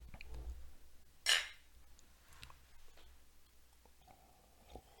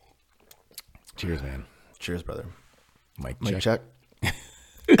Cheers, man. Cheers, brother. Mic Check.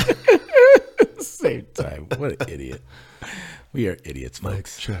 Same time. What an idiot. We are idiots,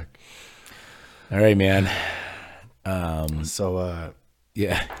 folks. Check. All right, man. So,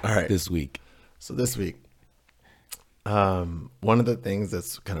 Yeah. all right. This week. So this week, one of the things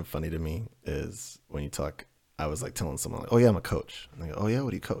that's kind of funny to me is when you talk, I was like telling someone, like, oh yeah, I'm a coach. And they go, oh yeah,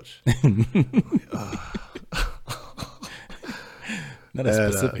 what do you coach? Not a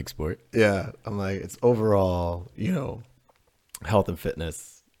specific sport. Yeah. I'm like, it's overall, health and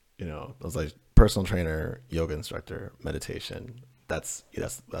fitness, I was like personal trainer, yoga instructor, meditation. That's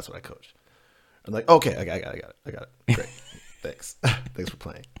what I coach. I'm like, okay, I got it. Great. Thanks. Thanks for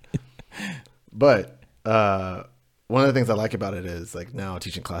playing. But one of the things I like about it is like now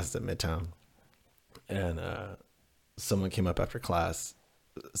teaching classes at Midtown, and someone came up after class.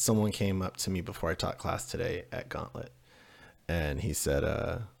 Someone came up to me before I taught class today at Gauntlet, and he said,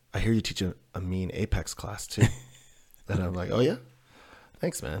 I hear you teach a mean Apex class too. And I'm like, oh yeah?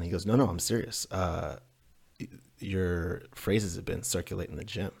 Thanks, man. He goes, no, I'm serious. Your phrases have been circulating the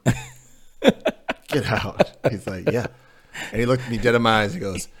gym. Get out. He's like, yeah. And he looked me dead in my eyes. He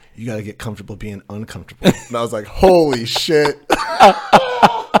goes, you got to get comfortable being uncomfortable. And I was like, holy shit.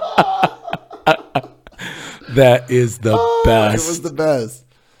 That is the best. It was the best.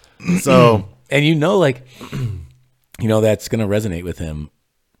 So, and that's going to resonate with him.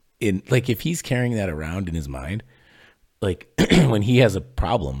 If he's carrying that around in his mind, like when he has a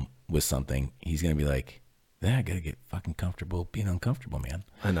problem with something, he's going to be like, yeah, I got to get fucking comfortable being uncomfortable, man.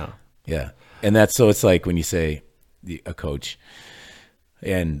 I know. Yeah. And so it's like when you say a coach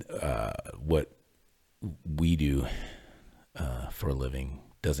and what we do for a living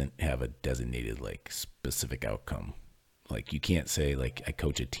doesn't have a designated like specific outcome. Like you can't say like I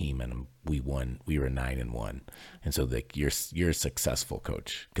coach a team and we were 9-1. And so like you're a successful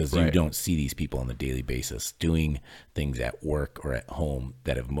coach because you don't see these people on a daily basis doing things at work or at home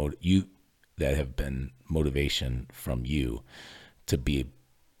that have been motivation from you to be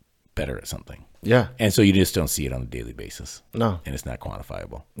better at something. Yeah. And so you just don't see it on a daily basis. No. And it's not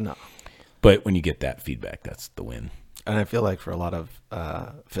quantifiable. No. But when you get that feedback, that's the win. And I feel like for a lot of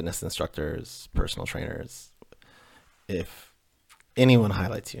fitness instructors, personal trainers, if anyone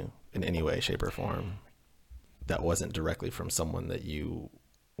highlights you in any way, shape, or form that wasn't directly from someone that you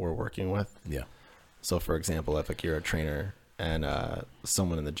were working with. Yeah. So for example, if like you're a trainer and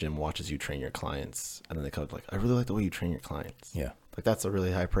someone in the gym watches you train your clients and then they come up like, I really like the way you train your clients. Yeah. Like that's a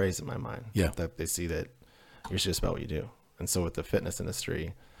really high praise in my mind. Yeah. That they see that you're just about what you do. And so with the fitness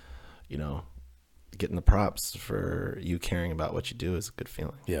industry, getting the props for you caring about what you do is a good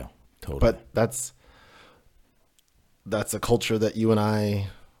feeling. Yeah, totally. But that's a culture that you and I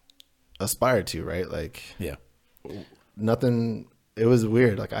aspire to, right? Like, yeah, nothing. It was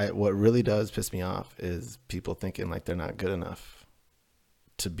weird. Like, what really does piss me off is people thinking like they're not good enough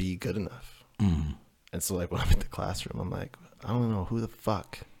to be good enough. Mm. And so, like, when I'm in the classroom, I'm like, I don't know who the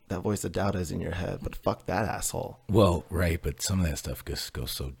fuck that voice of doubt is in your head, but fuck that asshole. Well, right, but some of that stuff goes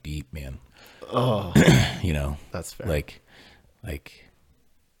so deep, man. Oh, that's fair. Like, I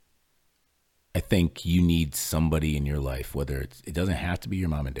think you need somebody in your life, whether it doesn't have to be your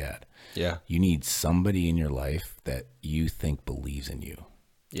mom and dad. Yeah. You need somebody in your life that you think believes in you.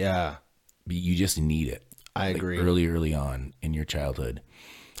 Yeah. You just need it. I agree. Early on in your childhood,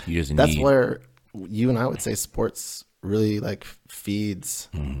 you just That's where you and I would say sports really like feeds,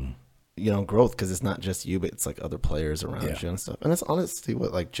 growth, because it's not just you, but it's like other players around you and stuff. And that's honestly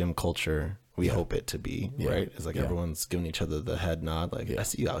what like gym culture we hope it to be, right? It's like everyone's giving each other the head nod, like I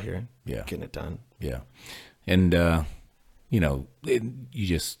see you out here, getting it done. Yeah, and you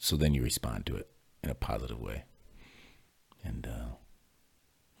just then you respond to it in a positive way. And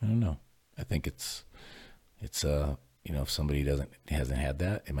I don't know. I think it's if somebody hasn't had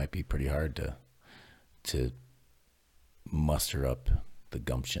that, it might be pretty hard to muster up the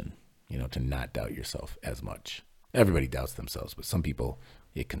gumption, to not doubt yourself as much. Everybody doubts themselves, but some people,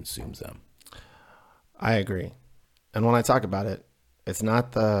 it consumes them. I agree. And when I talk about it, it's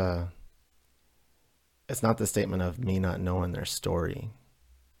not the statement of me not knowing their story.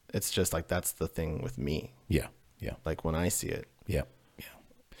 It's just like, that's the thing with me. Yeah. Yeah. Like when I see it. Yeah. Yeah.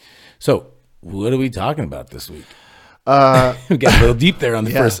 So what are we talking about this week? We got a little deep there on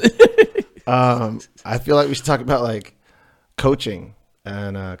the first. I feel like we should talk about like coaching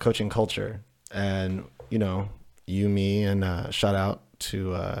and coaching culture, and you, me, and shout out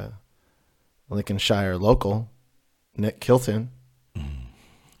to Lincolnshire local Nick Kilton,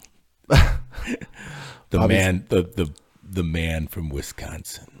 the man from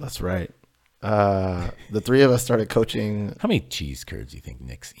Wisconsin. That's right. The three of us started coaching. How many cheese curds do you think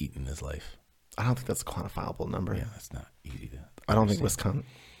Nick's eaten in his life? I don't think that's a quantifiable number. Yeah, that's not easy to. I don't think understand.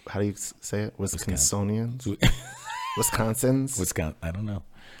 How do you say it? Wisconsinians? Wisconsins? I don't know.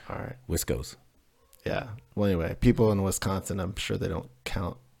 All right. Wiscos. Yeah. Well, anyway, people in Wisconsin, I'm sure they don't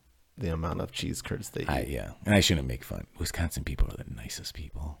count the amount of cheese curds they eat. Yeah, and I shouldn't make fun. Wisconsin people are the nicest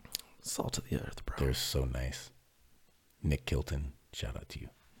people. Salt of the earth, bro. They're so nice. Nick Kilton, shout out to you.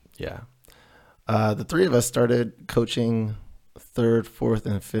 Yeah. The three of us started coaching 3rd, 4th,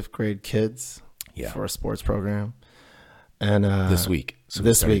 and 5th grade kids for a sports program. And this week. So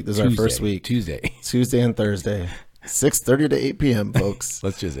this is our first week. Tuesday and Thursday. 6:30 to 8 p.m., folks.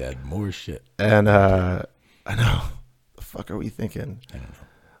 Let's just add more shit. And I know. The fuck are we thinking? I don't know.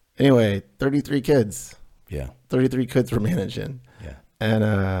 Anyway, 33 kids. Yeah. 33 kids we're managing. Yeah.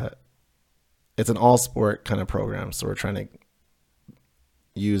 And it's an all sport kind of program. So we're trying to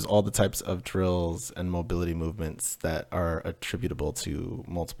use all the types of drills and mobility movements that are attributable to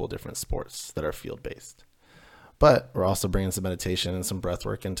multiple different sports that are field based. But we're also bringing some meditation and some breath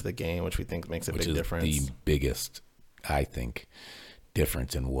work into the game, which we think makes a big difference. The biggest, I think,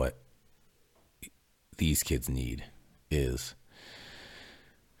 difference in what these kids need is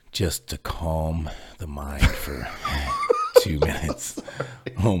just to calm the mind for 2 minutes.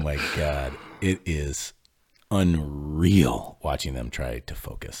 Oh my God. It is unreal watching them try to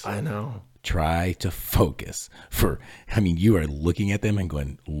focus. I know. Try to focus you are looking at them and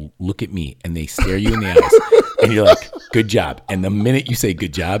going, look at me. And they stare you in the eyes and you're like, good job. And the minute you say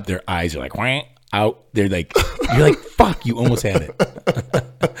good job, their eyes are like, wah, out. They're like, you're like, fuck, you almost had it.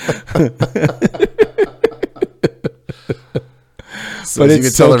 So but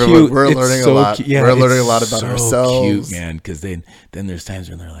it's so cute. We're learning a lot. Yeah, we're learning a lot about ourselves. Cute, man. Because then there's times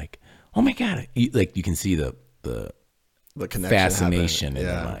when they're like, oh my God. You can see the fascination in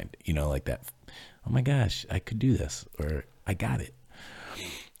their mind, like that. Oh my gosh, I could do this, or I got it.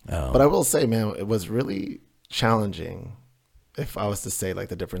 But I will say, man, it was really challenging. If I was to say like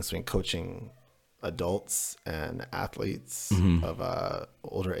the difference between coaching adults and athletes of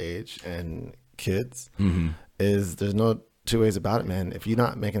older age and kids is there's no two ways about it, man. If you're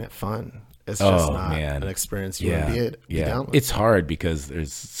not making it fun, it's just not an experience you want to be down with. It's hard because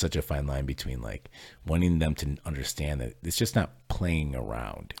there's such a fine line between like wanting them to understand that it's just not playing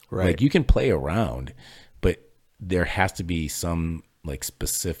around. Right. Like you can play around, but there has to be some like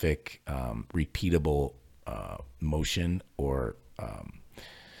specific repeatable motion or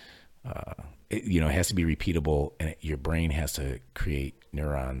it has to be repeatable, and your brain has to create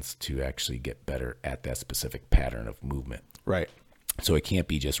neurons to actually get better at that specific pattern of movement. Right. So it can't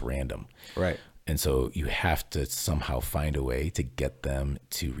be just random. Right. And so you have to somehow find a way to get them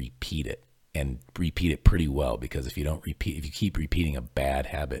to repeat it, and repeat it pretty well, because if you keep repeating a bad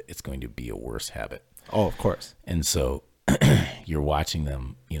habit, it's going to be a worse habit. Oh, of course. And so you're watching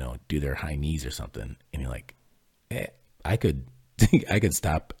them, do their high knees or something, and you're like, I could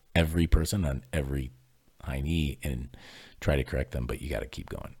stop every person on every high knee and try to correct them, but you got to keep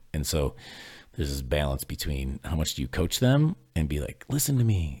going. And so there's this balance between how much do you coach them and be like, listen to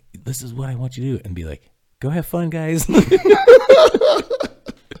me, this is what I want you to do, and be like, go have fun, guys. Well,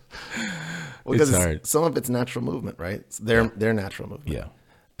 it's hard. Some of it's natural movement, right? It's their natural movement. Yeah.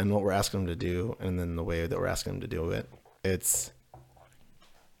 And what we're asking them to do, and then the way that we're asking them to do it,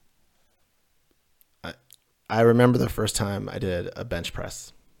 I remember the first time I did a bench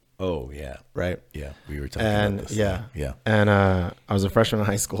press. Oh, yeah. Right? Yeah. We were talking about this. Yeah. And I was a freshman in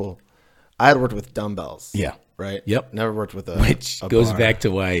high school. I had worked with dumbbells. Yeah. Right? Yep. Never worked with Which goes bar. Back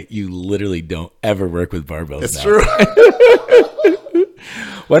to why you literally don't ever work with barbells. It's now. true.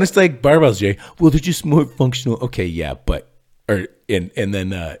 Why don't you like barbells, Jay? Well, they're just more functional. Okay, yeah, but and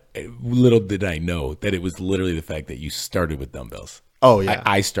then little did I know that it was literally the fact that you started with dumbbells. Oh yeah.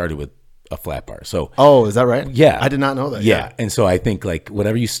 I started with a flat bar. So is that right? Yeah. I did not know that. Yeah. And so I think like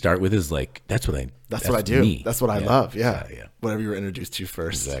whatever you start with is like that's what I do. Me. That's what I love. Yeah. Whatever you were introduced to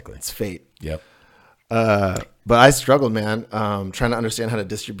first. Exactly. It's fate. Yep. But I struggled, man, trying to understand how to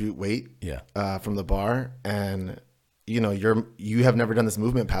distribute weight from the bar. And you have never done this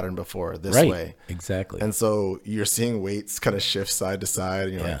movement pattern before this way. Exactly. And so you're seeing weights kind of shift side to side,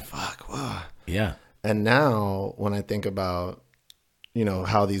 and you're like, fuck, wow. Yeah. And now when I think about,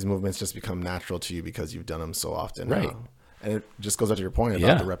 how these movements just become natural to you because you've done them so often. Right. Now. And it just goes back to your point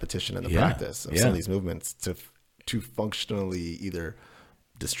about the repetition and the practice of some of these movements to functionally either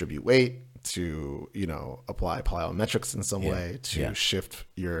distribute weight, to apply plyometrics in some way, to shift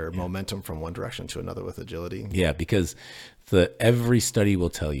your momentum from one direction to another with agility. Yeah, because every study will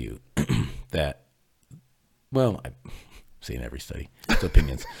tell you that. Well, I'm saying every study, it's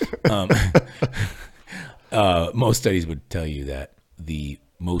opinions. Most studies would tell you that the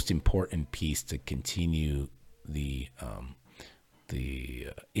most important piece to continue the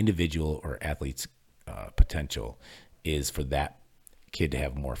individual or athlete's potential is for that kid to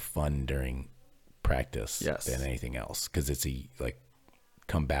have more fun during practice than anything else. Because it's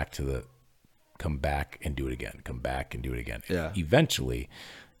come back and do it again. Come back and do it again. Yeah. Eventually,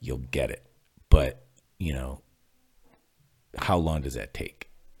 you'll get it. But how long does that take?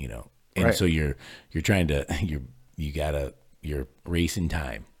 And right. so you're trying to you're racing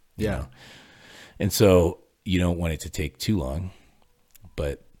time. Yeah. And so you don't want it to take too long,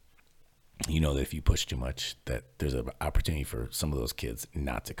 but that if you push too much, that there's an opportunity for some of those kids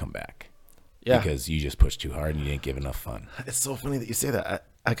not to come back. Yeah. Because you just pushed too hard and you didn't give enough fun. It's so funny that you say that.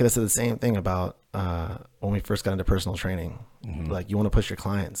 I could have said the same thing about when we first got into personal training. Mm-hmm. Like, you want to push your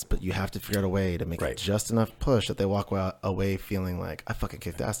clients, but you have to figure out a way to make it just enough push that they walk away feeling like, I fucking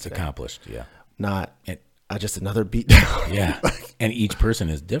kicked ass today. Accomplished, yeah. Not just another beat down. Yeah. And each person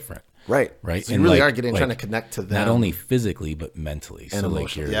is different. Right. Right. So you really are trying to connect to them. Not only physically, but mentally. And so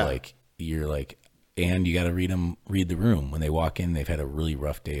emotionally. And you got to read the room. When they walk in, they've had a really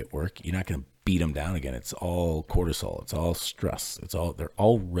rough day at work. You're not going to beat them down again. It's all cortisol. It's all stress. They're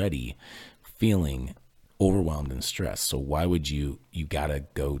already feeling overwhelmed and stressed. So why would you got to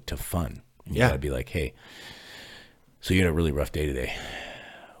go to fun. You got to be like, hey, so you had a really rough day today.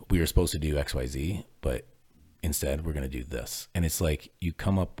 We were supposed to do X, Y, Z, but instead we're going to do this. And it's like you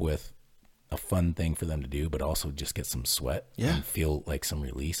come up with a fun thing for them to do, but also just get some sweat and feel like some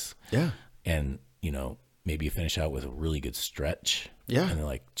release. Yeah. And, maybe you finish out with a really good stretch. Yeah. And they're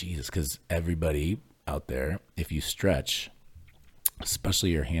like, Jesus, because everybody out there, if you stretch, especially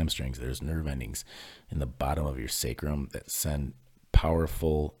your hamstrings, there's nerve endings in the bottom of your sacrum that send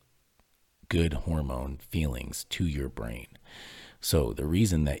powerful, good hormone feelings to your brain. So the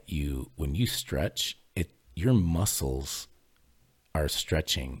reason that when you stretch, your muscles are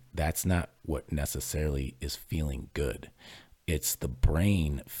stretching. That's not what necessarily is feeling good. It's the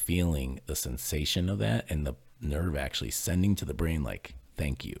brain feeling the sensation of that, and the nerve actually sending to the brain like,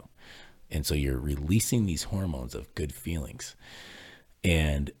 thank you. And so you're releasing these hormones of good feelings.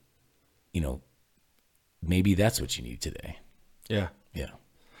 And, maybe that's what you need today. Yeah. Yeah.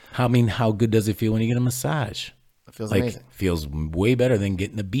 How good does it feel when you get a massage? It feels amazing. Feels way better than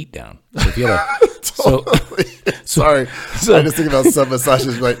getting a beat down. So if you had Sorry. I just think about some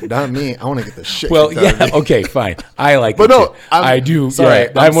massages, but not me. I want to get the shit. Well, yeah, okay, fine. I like but it no, too. I do. Sorry,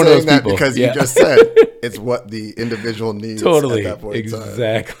 yeah, I'm one of those people. Because you just said it's what the individual needs totally. at that point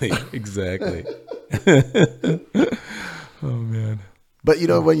exactly. in time. Exactly. Oh, man. But,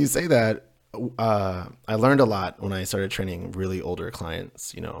 when you say that, I learned a lot when I started training really older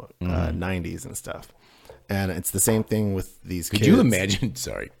clients, 90s and stuff. And it's the same thing with these kids. Could you imagine?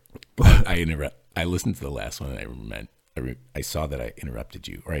 Sorry. I listened to the last one and I saw that I interrupted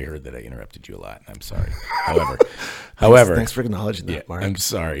you, or I heard that I interrupted you a lot, and I'm sorry. However, thanks for acknowledging that, Mark. I'm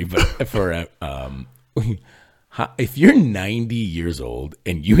sorry, but if you're 90 years old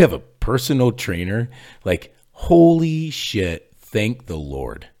and you have a personal trainer, like, holy shit, thank the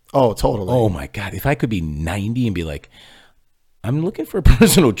Lord. Oh, totally. Oh my God. If I could be 90 and be like, I'm looking for a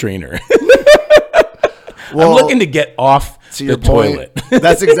personal trainer. Well, I'm looking to get off the toilet.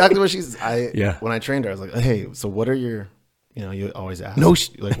 That's exactly what she's. Yeah. When I trained her, I was like, "Hey, so what are your?" You always ask.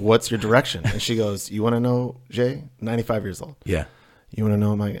 Like, what's your direction? And she goes, "You want to know, Jay? 95 years old. Yeah. You want to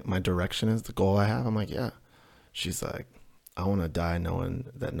know my direction is the goal I have?" I'm like, "Yeah." She's like, "I want to die knowing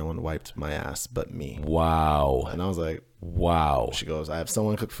that no one wiped my ass but me." Wow. And I was like, "Wow." She goes, "I have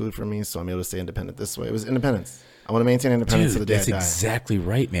someone cook food for me, so I'm able to stay independent this way." It was independence. I want to maintain independence to the day I die. That's exactly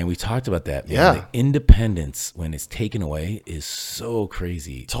right, man. We talked about that. Man. Yeah. The independence, when it's taken away, is so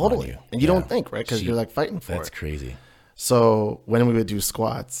crazy. Totally. And you don't think, right? Because you're like fighting for it. That's crazy. So when we would do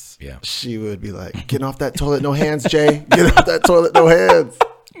squats, she would be like, "Get off that toilet, no hands, Jay. Get off that toilet, no hands."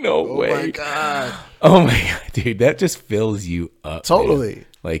 No way. Oh my God. Oh my God, dude. That just fills you up. Totally. Man.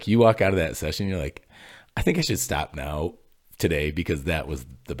 Like, you walk out of that session, you're like, I think I should stop now today because that was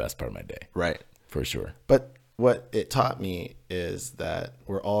the best part of my day. Right. For sure. But what it taught me is that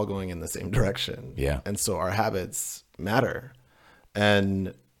we're all going in the same direction. Yeah. And so our habits matter.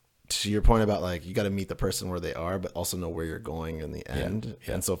 And to your point about, like, you got to meet the person where they are, but also know where you're going in the end.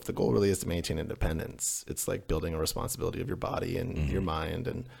 Yeah. And so if the goal really is to maintain independence, it's like building a responsibility of your body and your mind.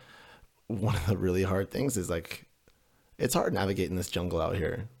 And one of the really hard things is, like, it's hard navigating this jungle out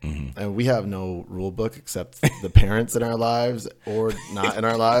here. And we have no rule book except the parents in our lives or not in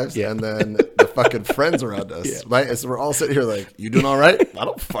our lives. And then the fucking friends around us. Right. And so we're all sitting here like, "You doing all right?" I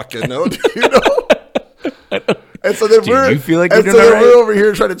don't fucking know. Do you know? And so then Do you feel like and you're so doing then all right? we're over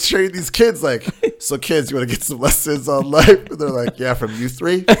here trying to train these kids. Like, so kids, you want to get some lessons on life? And they're like, yeah, from you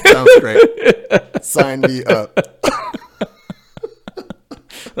three, sounds great. Sign me up.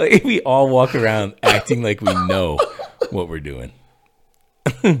 Like we all walk around acting like we know what we're doing.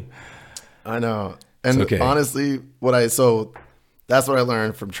 I know. And okay. honestly, that's what I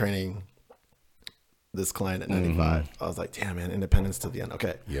learned from training this client at 95. I was like, damn, man, independence to the end.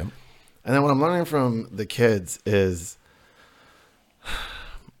 Okay. Yep. And then what I'm learning from the kids is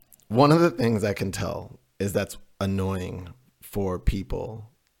one of the things I can tell is that's annoying for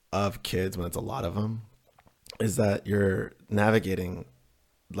people of kids when it's a lot of them is that you're navigating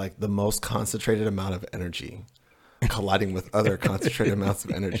like the most concentrated amount of energy colliding with other concentrated amounts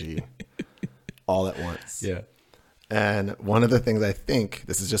of energy all at once. Yeah. And one of the things I think,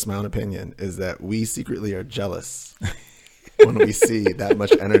 this is just my own opinion, is that we secretly are jealous when we see that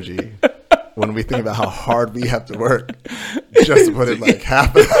much energy, when we think about how hard we have to work just to put in like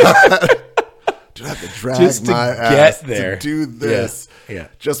half of that. Dude, I have to drag Just to my get ass there. to do this. Yeah.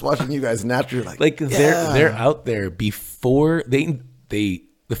 Just watching you guys naturally Like they're out there before they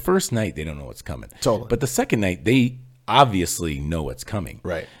the first night they don't know what's coming. Totally. But the second night they obviously know what's coming.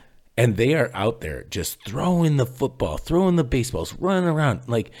 Right. And they are out there just throwing the football, throwing the baseballs, running around.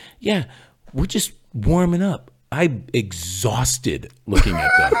 Like, yeah, we're just warming up. I'm exhausted looking at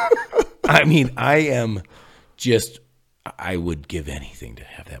them. I mean, I would give anything to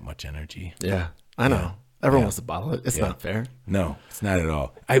have that much energy. Yeah, I know. Everyone wants to bottle it. It's not fair. No, it's not at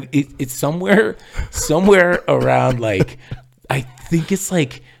all. It's somewhere around like, I think it's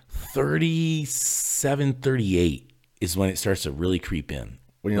like 37, 38 is when it starts to really creep in.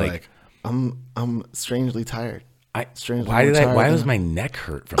 When you're like I'm strangely tired. Why does my neck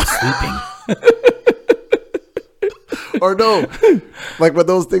hurt from sleeping? Or no, like when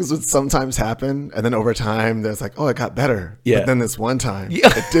those things would sometimes happen, and then over time, there's like, oh, it got better. Yeah. But then this one time,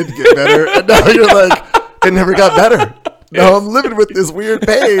 it did get better, and now you're like, it never got better. Now I'm living with this weird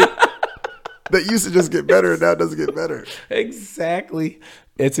pain that used to just get better, and now it doesn't get better. Exactly.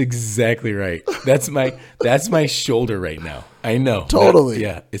 It's exactly right. That's my shoulder right now. I know. Totally.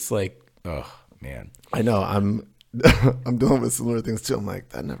 Yeah. It's like, oh man. I know. I'm dealing with similar things too. I'm like,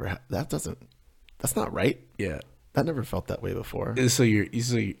 that's not right. Yeah. That never felt that way before. So you're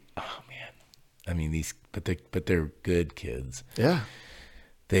oh man. I mean but they're good kids. Yeah.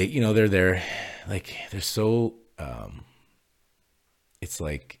 They're there, like they're so it's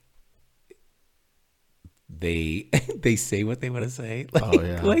like they say what they want to say. Like, Oh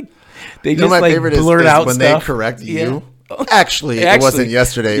yeah. Like they You know, just my like favorite blurt is out when stuff. they correct Yeah. you. Actually, it wasn't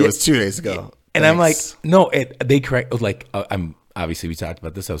yesterday. It Yeah. was 2 days ago. And I'm like, Thanks. no, they correct. Like, I'm obviously we talked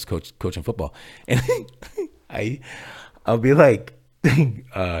about this. I was coaching football, and I'll be like,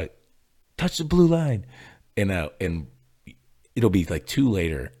 touch the blue line, and it'll be like 2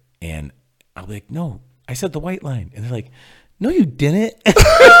 later, and I'll be like, no, I said the white line, and they're like, no, you didn't,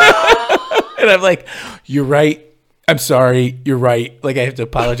 and I'm like, you're right. I'm sorry. You're right. Like I have to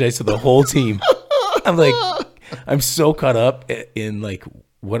apologize to the whole team. I'm like, I'm so caught up in like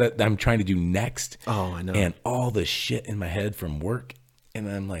what I'm trying to do next. Oh, I know. And all the shit in my head from work. And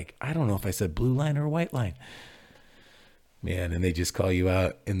I'm like, I don't know if I said blue line or white line. Man, and they just call you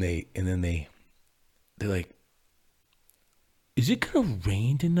out and then they're like, is it gonna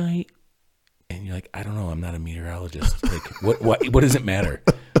rain tonight? And you're like, I don't know, I'm not a meteorologist. Like what does it matter?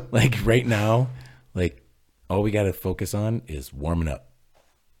 Like right now, like all we gotta focus on is warming up.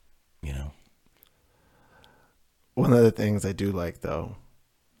 You know? One of the things I do like though,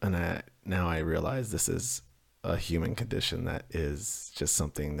 and now I realize this is a human condition that is just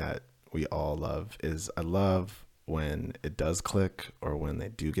something that we all love, is I love when it does click or when they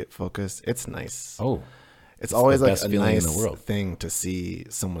do get focused. It's nice. Oh. It's always the like best a feeling in nice the world. thing to see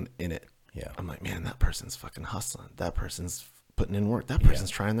someone in it. Yeah. I'm like, man, that person's fucking hustling. That person's putting in work. That person's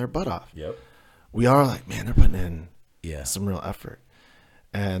trying their butt off. Yep. We are like, man, they're putting in Yeah. some real effort.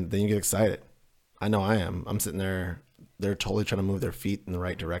 And then you get excited. I know I am. I'm sitting there. They're totally trying to move their feet in the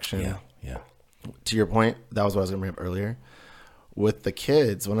right direction. Yeah. Yeah. To your point, that was what I was going to bring up earlier. With the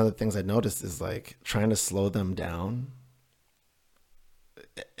kids, one of the things I noticed is like trying to slow them down.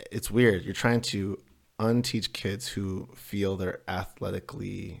 It's weird. You're trying to unteach kids who feel they're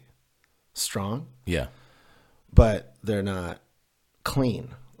athletically strong, Yeah. but they're not clean.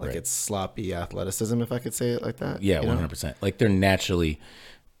 Like Right. it's sloppy athleticism, if I could say it like that. Yeah, you know? 100%. Like they're naturally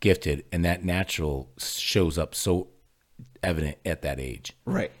gifted, and that natural shows up so evident at that age.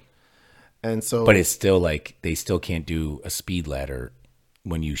 Right. And so, But it's still like they still can't do a speed ladder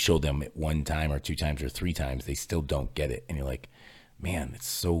when you show them it 1 time or 2 times or 3 times. They still don't get it, and you're like, man, it's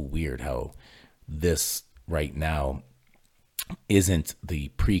so weird how this right now isn't the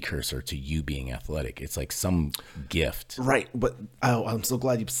precursor to you being athletic. It's like some gift. Right. But I'm so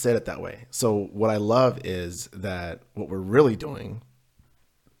glad you said it that way. So what I love is that what we're really doing,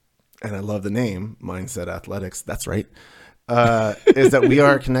 and I love the name Mindset Athletics. That's right. Is that we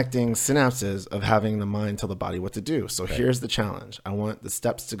are connecting synapses of having the mind tell the body what to do. So here's the challenge. I want the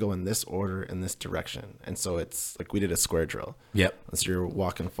steps to go in this order, in this direction. And so it's like we did a square drill. Yep. So you're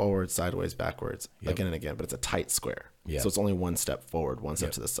walking forward, sideways, backwards, again and again, but it's a tight square. Yep. So it's only one step forward, one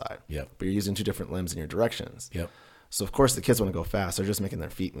step to the side. Yep. But you're using two different limbs in your directions. Yep. So of course the kids want to go fast. They're just making their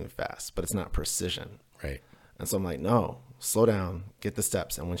feet move fast, but it's not precision. Right. And so I'm like, no, slow down, get the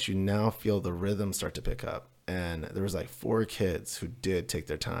steps. And once you now feel the rhythm start to pick up, and there was like 4 kids who did take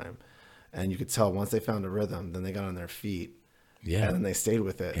their time, and you could tell once they found a rhythm, then they got on their feet, Yeah. and then they stayed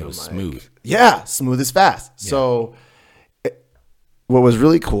with it. It was smooth. Yeah, smooth as fast. Yeah. So what was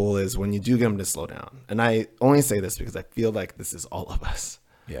really cool is when you do get them to slow down, and I only say this because I feel like this is all of us.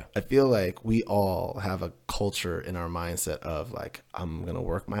 Yeah. I feel like we all have a culture in our mindset of like, I'm going to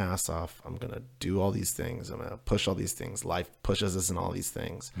work my ass off. I'm going to do all these things. I'm going to push all these things. Life pushes us in all these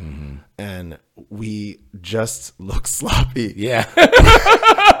things. Mm-hmm. And we just look sloppy. Yeah.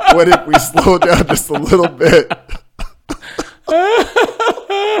 What if we slow down just a little bit?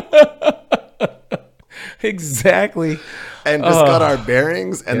 Exactly. And just got our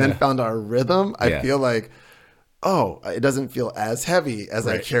bearings and then found our rhythm. I feel like, oh, it doesn't feel as heavy as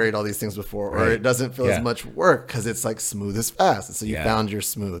I carried all these things before, or it doesn't feel as much work because it's like smooth as fast. And so you found your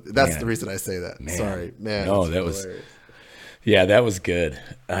smooth. That's the reason I say that. Man. Sorry, man. No, that was, that was good.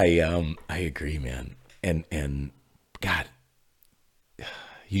 I agree, man. And God,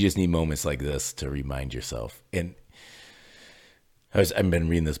 you just need moments like this to remind yourself. And I've been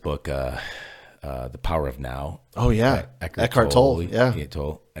reading this book, The Power of Now. Oh yeah. Eckhart Tolle. Yeah.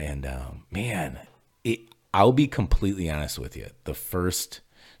 Tolle. And man, I'll be completely honest with you.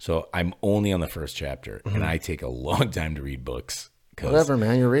 So I'm only on the first chapter, and I take a long time to read books. Whatever,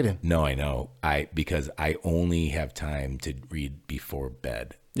 man, you're reading. No, I know. Because I only have time to read before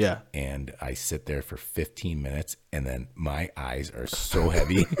bed. Yeah. And I sit there for 15 minutes, and then my eyes are so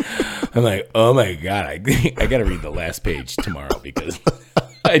heavy. I'm like, oh my God, I got to read the last page tomorrow because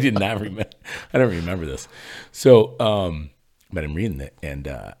I did not remember. I don't remember this. So, but I'm reading it,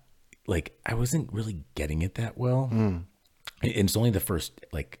 and like I wasn't really getting it that well. And it's only the first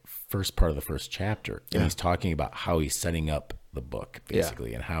part of the first chapter, and he's talking about how he's setting up the book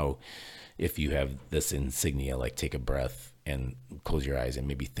basically, and how if you have this insignia, like take a breath and close your eyes and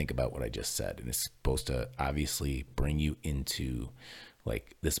maybe think about what I just said, and it's supposed to obviously bring you into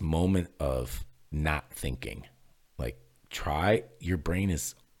like this moment of not thinking. Like your brain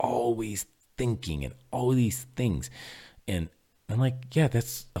is always thinking and all these things, and I'm like, yeah,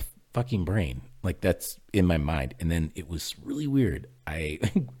 that's a fucking brain. Like that's in my mind. And then it was really weird. I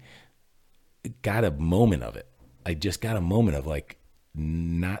got a moment of it. I just got a moment of like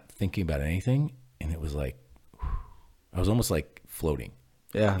not thinking about anything. And it was like, I was almost like floating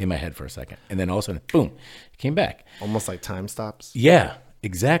in my head for a second. And then all of a sudden, boom, it came back. Almost like time stops. Yeah,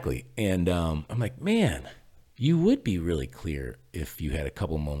 exactly. And I'm like, man, you would be really clear if you had a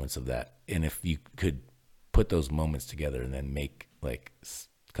couple moments of that. And if you could put those moments together and then make like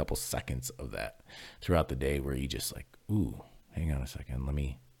a couple seconds of that throughout the day where you just like, ooh, hang on a second. Let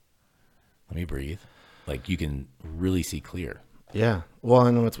me breathe. Like you can really see clear. Yeah. Well,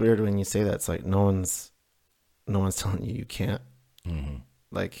 I know it's weird when you say that. It's like no one's telling you can't. Mm-hmm.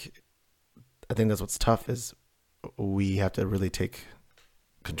 Like, I think that's what's tough is we have to really take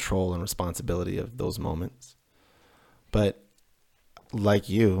control and responsibility of those moments. But like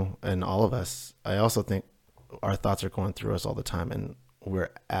you and all of us, I also think our thoughts are going through us all the time, and we're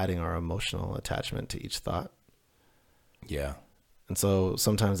adding our emotional attachment to each thought. Yeah. And so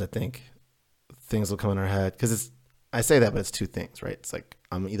sometimes I think things will come in our head because I say that, but it's two things, right? It's like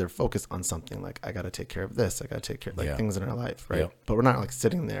I'm either focused on something like I got to take care of this, I got to take care of things in our life, right? Yeah. But we're not like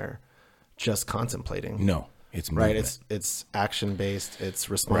sitting there just contemplating. No, it's movement. Right. It's action based, it's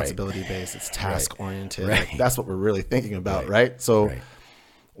responsibility based, it's task oriented. Right. Like, that's what we're really thinking about, right? So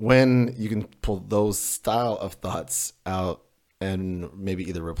when you can pull those style of thoughts out and maybe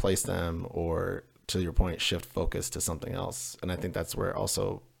either replace them or, to your point, shift focus to something else. And I think that's where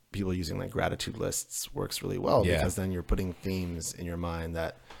also people using like gratitude lists works really well, because then you're putting themes in your mind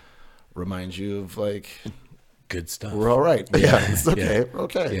that remind you of like good stuff. We're all right. Yeah, it's okay. Yeah. We're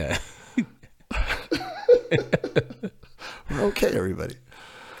okay. Yeah. We're okay, everybody.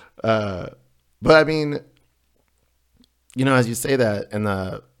 But I mean, you know, as you say that, and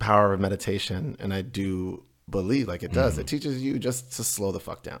the power of meditation, and I do believe like it does, it teaches you just to slow the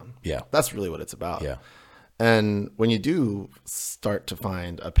fuck down. Yeah. That's really what it's about. Yeah. And when you do start to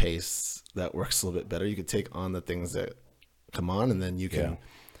find a pace that works a little bit better, you could take on the things that come on, and then you can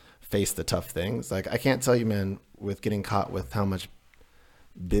face the tough things. Like, I can't tell you, man, with getting caught with how much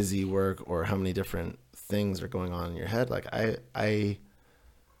busy work or how many different things are going on in your head. Like, I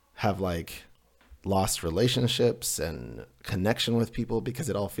have like lost relationships and connection with people because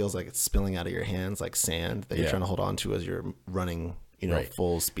it all feels like it's spilling out of your hands like sand that you're trying to hold on to as you're running,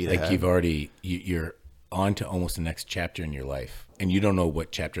 full speed like ahead. you've already you're on to almost the next chapter in your life, and you don't know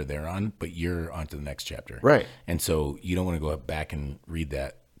what chapter they're on, but you're on to the next chapter, Right. And so you don't want to go back and read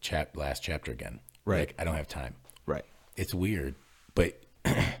that last chapter again, Right. Like, I don't have time. Right. It's weird, but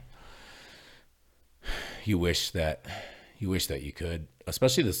you wish that you could,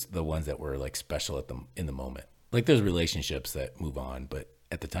 especially the ones that were like special in the moment. Like, there's relationships that move on, but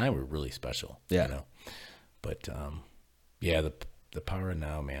at the time were really special. Yeah. But the power of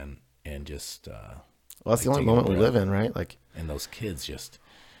now, man, and just Well, that's like the only taking a moment we breath. live in, right? Like, And those kids just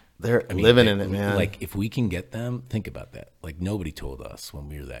they're living they- in it, man. Like, if we can get them, think about that. Like, nobody told us when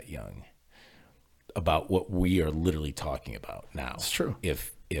we were that young about what we are literally talking about now. It's true.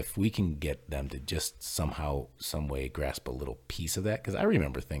 If we can get them to just somehow, some way grasp a little piece of that, because I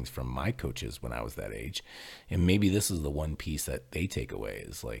remember things from my coaches when I was that age, and maybe this is the one piece that they take away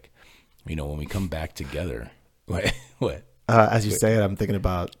is like, when we come back together, what? As you say it, I'm thinking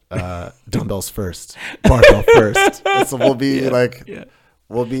about dumbbells first, barbell first. So we'll be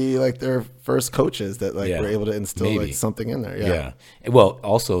we'll be like their first coaches that like were able to instill like something in there. Yeah. Well,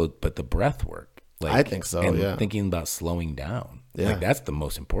 also, but the breath work. Like, I think so. And thinking about slowing down. Yeah. Like, that's the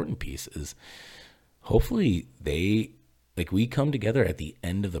most important piece. Is hopefully we come together at the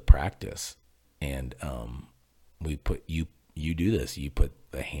end of the practice, and we put you do this. You put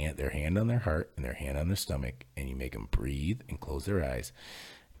their hand on their heart and their hand on their stomach, and you make them breathe and close their eyes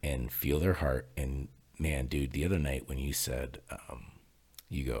and feel their heart. And man, dude, the other night when you said,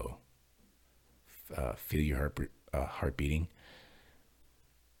 you go, feel your heart beating.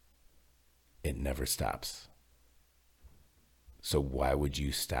 It never stops. So why would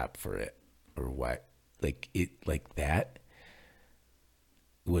you stop for it? Or why? Like, it, like, that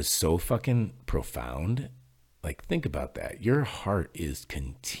was so fucking profound. Like, think about that. Your heart is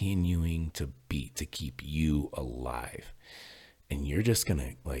continuing to beat to keep you alive. And you're just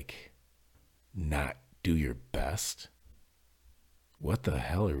gonna, like, not do your best. What the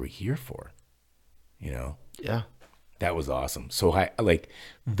hell are we here for? Yeah. That was awesome. So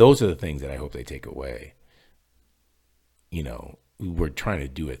those are the things that I hope they take away. We're trying to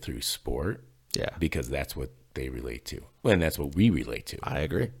do it through sport. Yeah. Because that's what they relate to. And that's what we relate to. I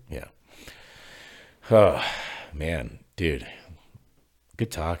agree. Yeah. Oh, man, dude.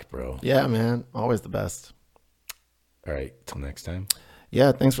 Good talk, bro. Yeah, man. Always the best. All right. Till next time.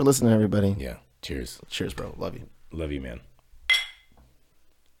 Yeah. Thanks for listening, everybody. Yeah. Cheers. Cheers, bro. Love you. Love you, man.